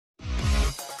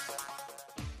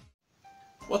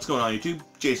What's going on YouTube?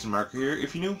 JayceAndMarco here.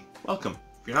 If you're new, welcome.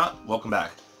 If you're not, welcome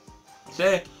back.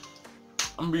 Today,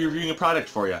 I'm going to be reviewing a product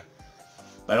for you.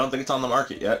 But I don't think it's on the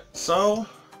market yet, so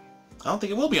I don't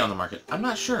think it will be on the market. I'm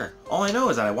not sure. All I know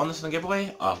is that I won this in a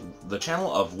giveaway of the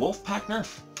channel of Wolf Pack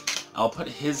Nerf. I'll put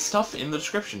his stuff in the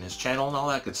description, his channel and all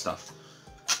that good stuff.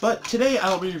 But today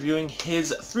I will be reviewing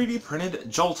his 3D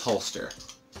printed Jolt holster.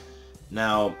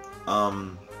 Now,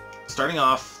 starting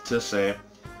off to say,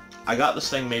 I got this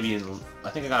thing maybe in,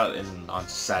 I think I got it on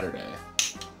Saturday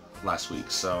last week,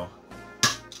 so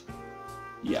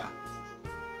yeah.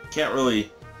 Can't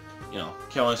really,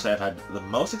 can't really say I've had the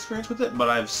most experience with it, but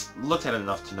I've looked at it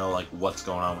enough to know like what's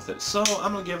going on with it. So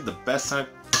I'm gonna give the best type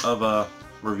of a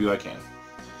review I can.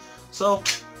 So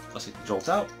let's get the Jolt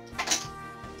out.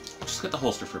 Just get the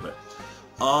holster for a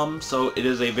bit. So it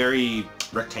is a very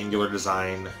rectangular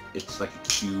design. It's like a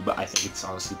cube. I think it's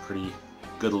honestly pretty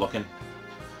good looking.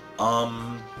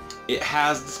 It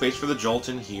has the space for the Jolt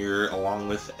in here, along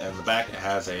with, in the back it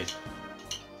has a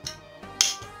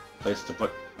place to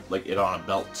put like it on a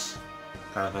belt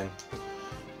kind of thing.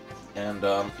 And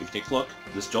if you take a look,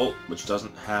 this Jolt, which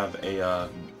doesn't have a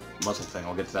muzzle thing,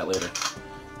 I'll get to that later,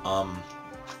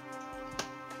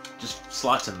 just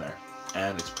slots in there,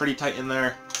 and it's pretty tight in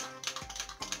there.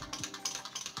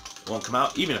 It won't come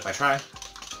out, even if I try.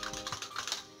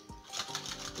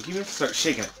 Like, even if I start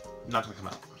shaking it, it's not going to come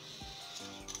out.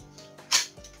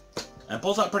 And it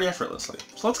pulls out pretty effortlessly.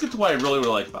 So let's get to what I really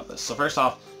like about this. So first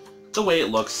off, the way it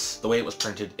looks, the way it was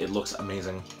printed, it looks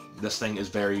amazing. This thing is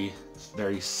very,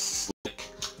 very slick,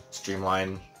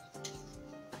 streamlined.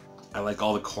 I like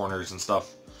all the corners and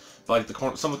stuff. But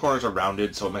like some of the corners are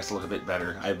rounded, so it makes it look a bit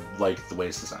better. I like the way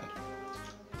it's designed.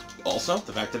 Also,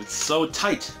 the fact that it's so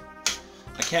tight,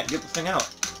 I can't get the thing out.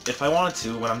 If I wanted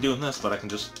to when I'm doing this, but I can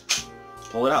just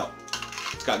pull it out.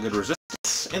 It's got good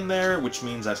resistance in there, which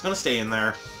means that it's going to stay in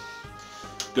there.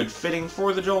 Good fitting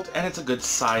for the Jolt, and it's a good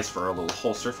size for a little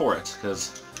holster for it,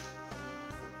 because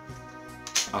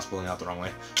I was pulling it out the wrong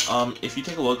way. If you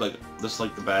take a look, like this,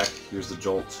 like the back, here's the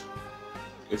Jolt.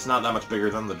 It's not that much bigger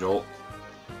than the Jolt.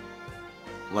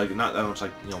 Like, not that much,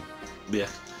 like, yeah.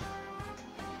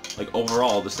 Like,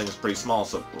 overall, this thing is pretty small,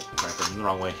 so, oh, I put it in the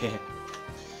wrong way.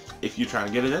 If you try to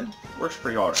get it in, it works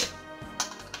pretty alright.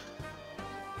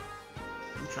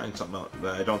 I'm trying something out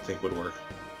that I don't think would work.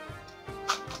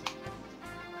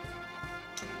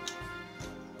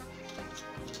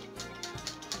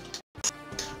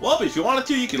 Well, if you wanted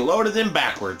to, you could load it in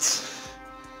backwards.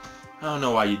 I don't know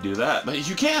why you do that, but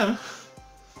you can.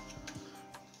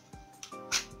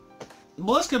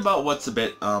 Well, let's get about what's a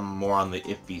bit more on the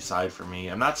iffy side for me.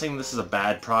 I'm not saying this is a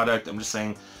bad product. I'm just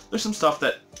saying there's some stuff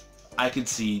that I could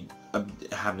see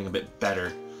having a bit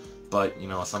better. But,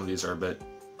 some of these are a bit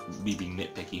me being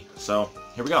nitpicky. So,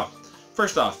 here we go.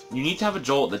 First off, you need to have a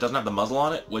Jolt that doesn't have the muzzle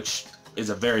on it, which is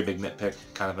a very big nitpick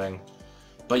kind of thing.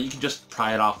 But you can just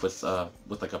pry it off with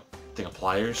like a thing of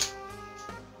pliers,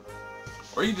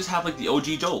 or you just have like the OG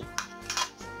Jolt.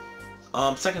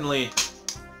 Secondly,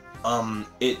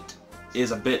 it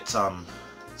is a bit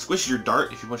squishy your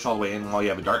dart if you push all the way in while you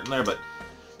have a dart in there, but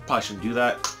you probably shouldn't do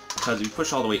that, because if you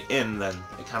push all the way in, then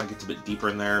it kind of gets a bit deeper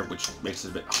in there, which makes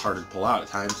it a bit harder to pull out at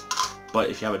times. But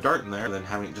if you have a dart in there, then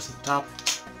having it just at the top,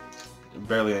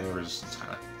 barely any resistance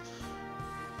kind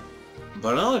of.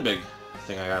 But another big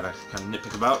thing I gotta kind of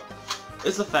nitpick about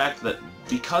is the fact that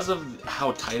because of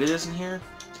how tight it is in here,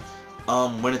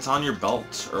 when it's on your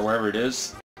belt or wherever it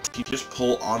is, if you just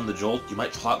pull on the Jolt, you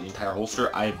might pull out the entire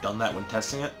holster. I have done that when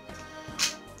testing it.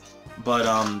 But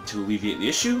to alleviate the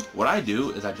issue, what I do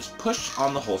is I just push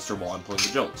on the holster while I'm pulling the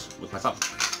Jolt with my thumb.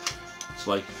 So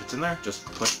like if it's in there, just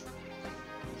push.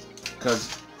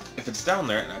 Because if it's down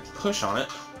there and I push on it,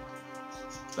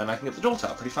 then I can get the Jolt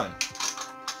out pretty fine.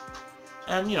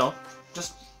 And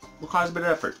just requires a bit of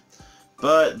effort.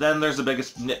 But then there's the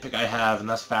biggest nitpick I have, and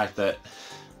that's the fact that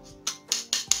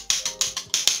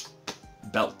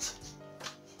belt.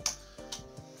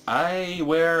 I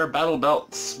wear battle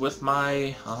belts with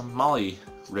my Molly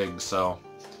rig, so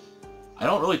I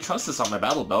don't really trust this on my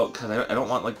battle belt because I don't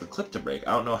want like the clip to break.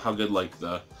 I don't know how good like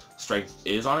the strength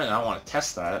is on it, and I don't want to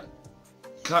test that.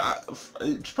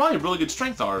 It's probably really good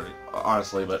strength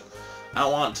honestly, but I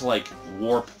don't want it to like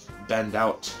warp, bend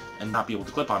out, and not be able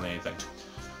to clip on anything.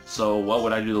 So what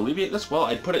would I do to alleviate this? Well,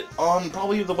 I'd put it on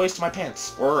probably the waist of my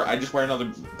pants, or I just wear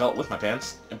another belt with my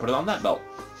pants and put it on that belt,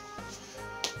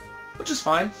 which is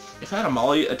fine. If I had a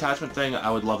Molly attachment thing, I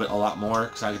would love it a lot more,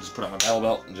 because I could just put it on my battle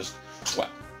belt and just sweat.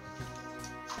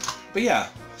 But yeah,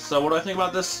 so what do I think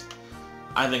about this?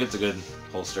 I think it's a good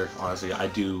holster, honestly. I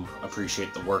do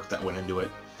appreciate the work that went into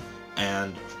it.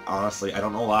 And honestly, I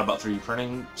don't know a lot about 3D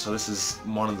printing, so this is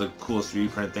one of the coolest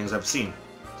 3D printed things I've seen.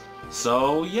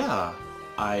 So yeah,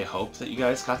 I hope that you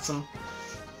guys got something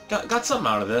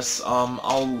out of this.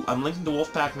 I'm linking to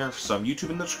Wolf Pack Nerf, some YouTube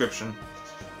in the description,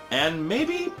 and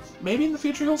maybe in the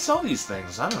future he'll sell these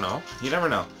things. I don't know. You never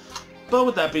know. But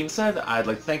with that being said, I'd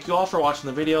like to thank you all for watching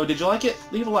the video. Did you like it?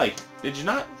 Leave a like. Did you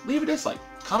not? Leave a dislike.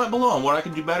 Comment below on what I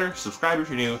can do better. Subscribe if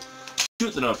you're new.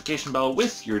 Shoot the notification bell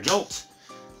with your Jolt.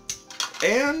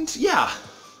 And yeah,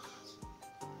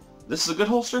 this is a good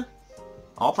holster.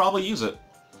 I'll probably use it.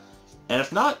 And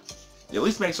if not, it at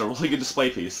least makes a really good display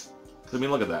piece. I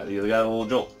mean, look at that. You got a little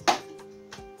Jolt.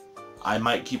 I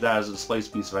might keep that as a display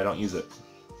piece if I don't use it.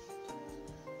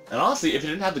 And honestly, if it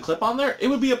didn't have the clip on there, it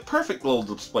would be a perfect little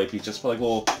display piece. Just put like a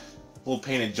little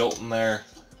painted Jolt in there.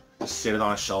 Just sit it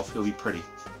on a shelf. It'll be pretty.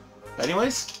 But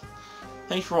anyways,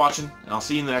 thank you for watching, and I'll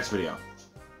see you in the next video.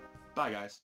 Bye, guys.